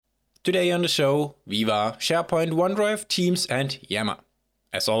Today on the show, Viva, SharePoint, OneDrive, Teams and Yammer.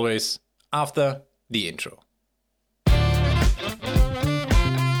 As always, after the intro.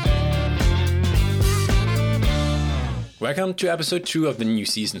 Welcome to episode 2 of the new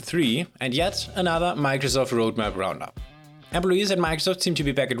season 3 and yet another Microsoft Roadmap Roundup. Employees at Microsoft seem to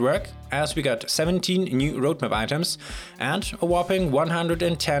be back at work as we got 17 new roadmap items and a whopping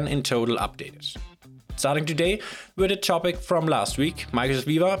 110 in total updated. Starting today with a topic from last week, Microsoft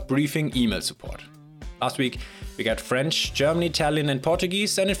Viva briefing email support. Last week we got French, German, Italian and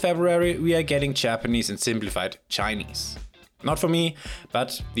Portuguese, and in February we are getting Japanese and simplified Chinese. Not for me,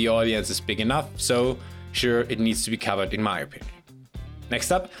 but the audience is big enough, so sure, it needs to be covered in my opinion.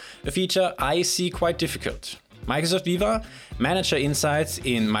 Next up, a feature I see quite difficult. Microsoft Viva Manager Insights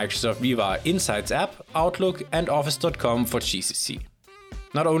in Microsoft Viva Insights app, Outlook and Office.com for GCC.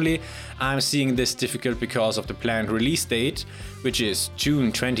 Not only I'm seeing this difficult because of the planned release date, which is June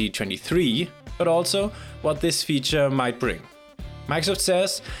 2023, but also what this feature might bring. Microsoft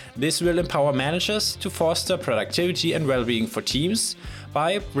says this will empower managers to foster productivity and well-being for teams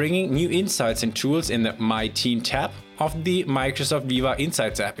by bringing new insights and tools in the My Team tab of the Microsoft Viva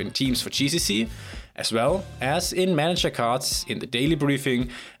Insights app in Teams for GCC, as well as in manager cards in the daily briefing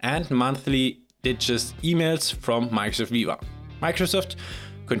and monthly digest emails from Microsoft Viva. Microsoft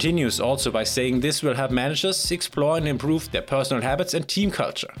continues also by saying this will help managers explore and improve their personal habits and team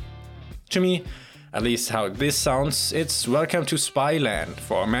culture. To me, at least how this sounds, it's welcome to Spyland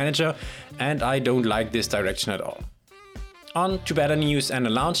for a manager, and I don't like this direction at all. On to better news and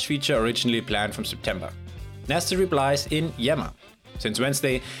a launch feature originally planned from September. Nested replies in Yammer. Since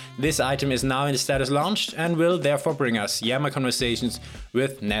Wednesday, this item is now in the status launched and will therefore bring us Yammer conversations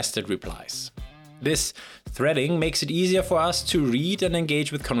with nested replies. This threading makes it easier for us to read and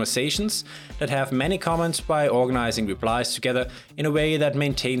engage with conversations that have many comments by organizing replies together in a way that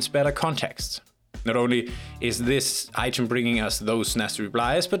maintains better context. Not only is this item bringing us those nested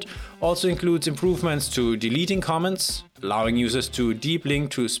replies, but also includes improvements to deleting comments, allowing users to deep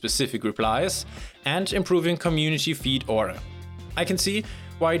link to specific replies, and improving community feed order. I can see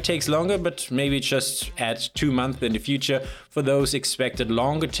why it takes longer, but maybe just add 2 months in the future for those expected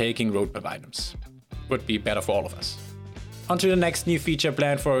longer taking roadmap items. Would be better for all of us. On to the next new feature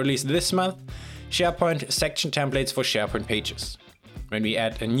planned for release this month, SharePoint section templates for SharePoint pages. When we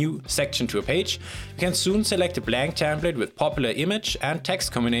add a new section to a page, we can soon select a blank template with popular image and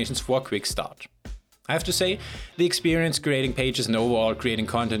text combinations for a quick start. I have to say, the experience creating pages and overall creating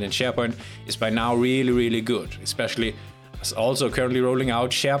content in SharePoint is by now really good, especially as also currently rolling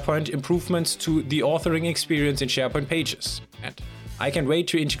out SharePoint improvements to the authoring experience in SharePoint pages. And I can't wait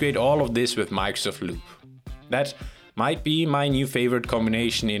to integrate all of this with Microsoft Loop. That might be my new favorite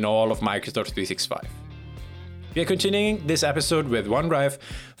combination in all of Microsoft 365. We are continuing this episode with OneDrive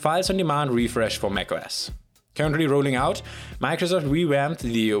Files on Demand refresh for macOS. Currently rolling out, Microsoft revamped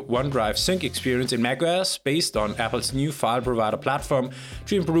the OneDrive sync experience in macOS based on Apple's new file provider platform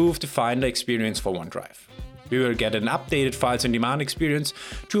to improve the Finder experience for OneDrive. We will get an updated Files on Demand experience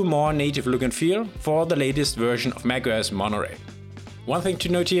to a more native look and feel for the latest version of macOS Monterey. One thing to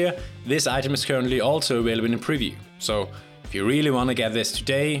note here, this item is currently also available in preview, so if you really want to get this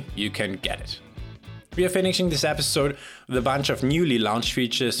today, you can get it. We are finishing this episode with a bunch of newly launched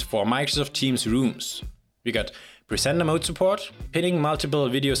features for Microsoft Teams Rooms. We got presenter mode support, pinning multiple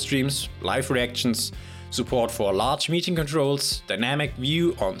video streams, live reactions, support for large meeting controls, dynamic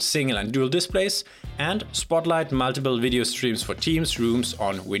view on single and dual displays, and spotlight multiple video streams for Teams Rooms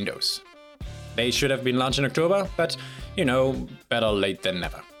on Windows. They should have been launched in October, but better late than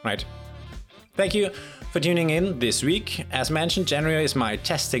never, right? Thank you for tuning in this week. As mentioned, January is my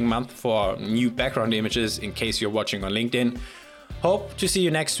testing month for new background images in case you're watching on LinkedIn. Hope to see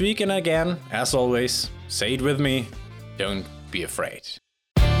you next week, and again, as always, say it with me, don't be afraid.